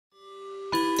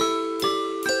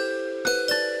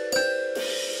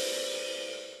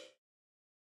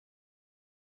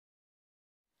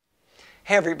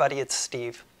Hey everybody, it's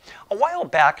Steve. A while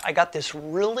back I got this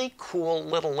really cool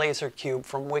little LaserCube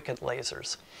from Wicked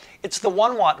Lasers. It's the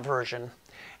 1-watt version,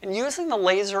 and using the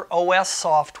Laser OS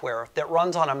software that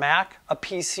runs on a Mac, a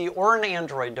PC, or an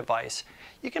Android device,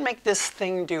 you can make this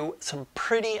thing do some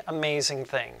pretty amazing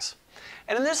things.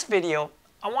 And in this video,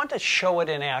 I want to show it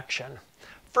in action.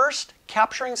 First,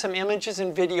 capturing some images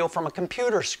and video from a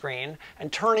computer screen and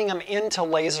turning them into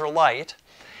laser light,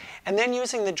 and then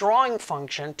using the drawing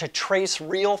function to trace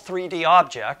real 3D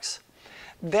objects,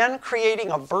 then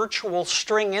creating a virtual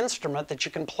string instrument that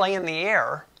you can play in the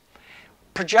air,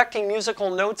 projecting musical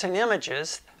notes and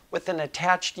images with an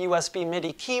attached USB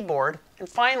MIDI keyboard, and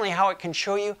finally how it can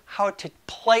show you how to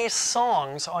play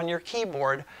songs on your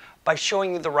keyboard by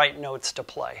showing you the right notes to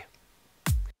play.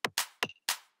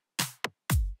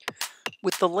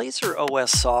 With the Laser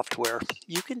OS software,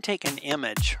 you can take an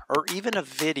image or even a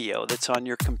video that's on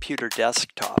your computer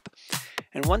desktop,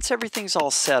 and once everything's all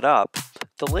set up,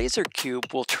 the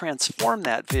LaserCube will transform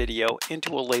that video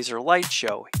into a laser light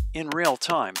show in real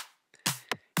time.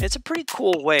 It's a pretty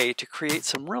cool way to create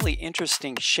some really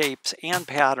interesting shapes and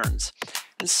patterns,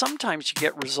 and sometimes you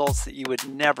get results that you would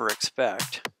never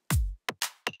expect.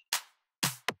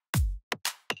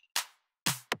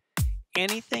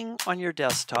 Anything on your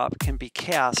desktop can be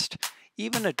cast,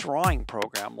 even a drawing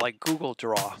program like Google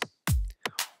Draw.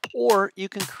 Or you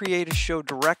can create a show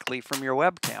directly from your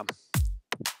webcam.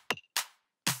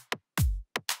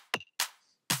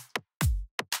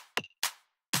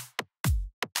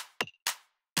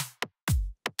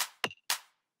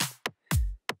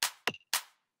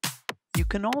 You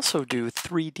can also do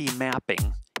 3D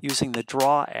mapping using the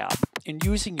Draw app, and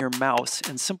using your mouse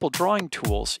and simple drawing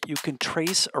tools, you can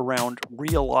trace around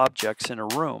real objects in a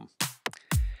room.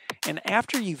 And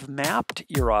after you've mapped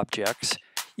your objects,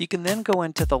 you can then go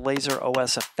into the Laser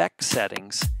OS effect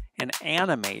settings and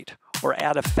animate or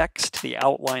add effects to the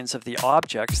outlines of the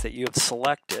objects that you have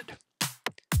selected.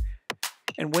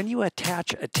 And when you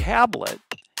attach a tablet,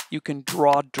 you can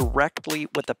draw directly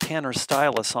with a pen or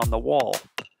stylus on the wall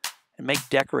and make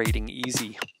decorating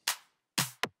easy.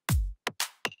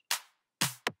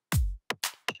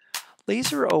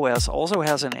 Laser OS also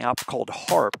has an app called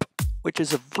Harp, which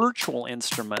is a virtual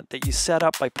instrument that you set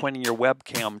up by pointing your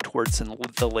webcam towards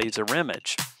the laser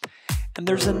image. And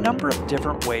there's a number of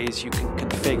different ways you can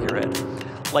configure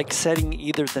it, like setting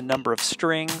either the number of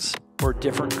strings or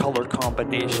different color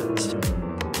combinations.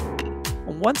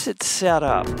 Once it's set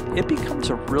up, it becomes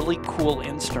a really cool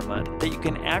instrument that you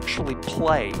can actually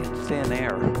play in thin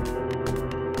air.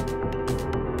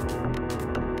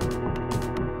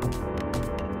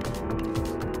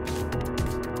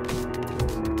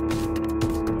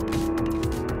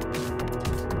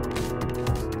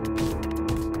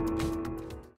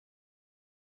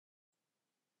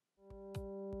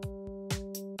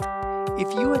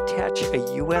 If you attach a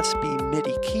USB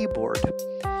MIDI keyboard,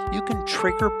 you can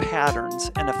trigger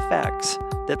patterns and effects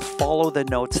that follow the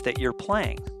notes that you're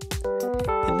playing.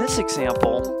 In this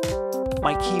example,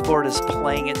 my keyboard is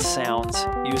playing its sounds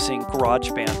using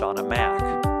GarageBand on a Mac.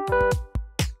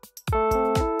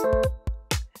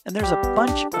 And there's a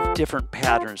bunch of different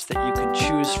patterns that you can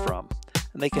choose from,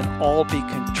 and they can all be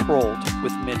controlled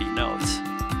with MIDI notes.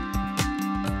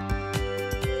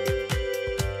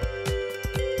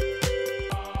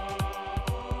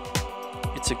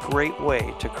 It's a great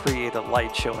way to create a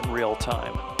light show in real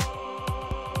time.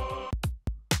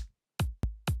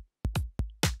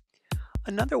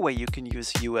 Another way you can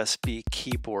use USB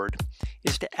keyboard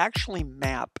is to actually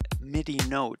map MIDI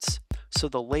notes so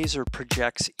the laser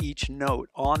projects each note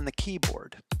on the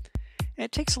keyboard. And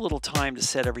it takes a little time to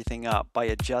set everything up by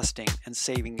adjusting and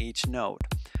saving each note,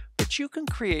 but you can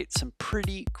create some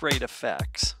pretty great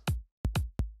effects.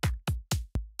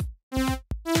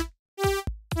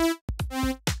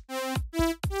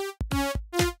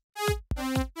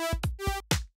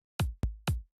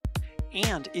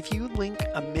 And if you link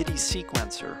a MIDI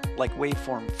sequencer, like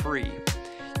Waveform Free,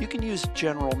 you can use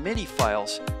general MIDI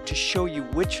files to show you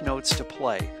which notes to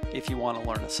play if you want to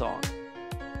learn a song.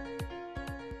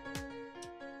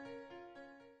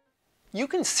 You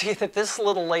can see that this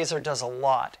little laser does a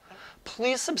lot.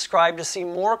 Please subscribe to see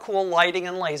more cool lighting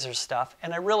and laser stuff,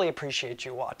 and I really appreciate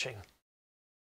you watching.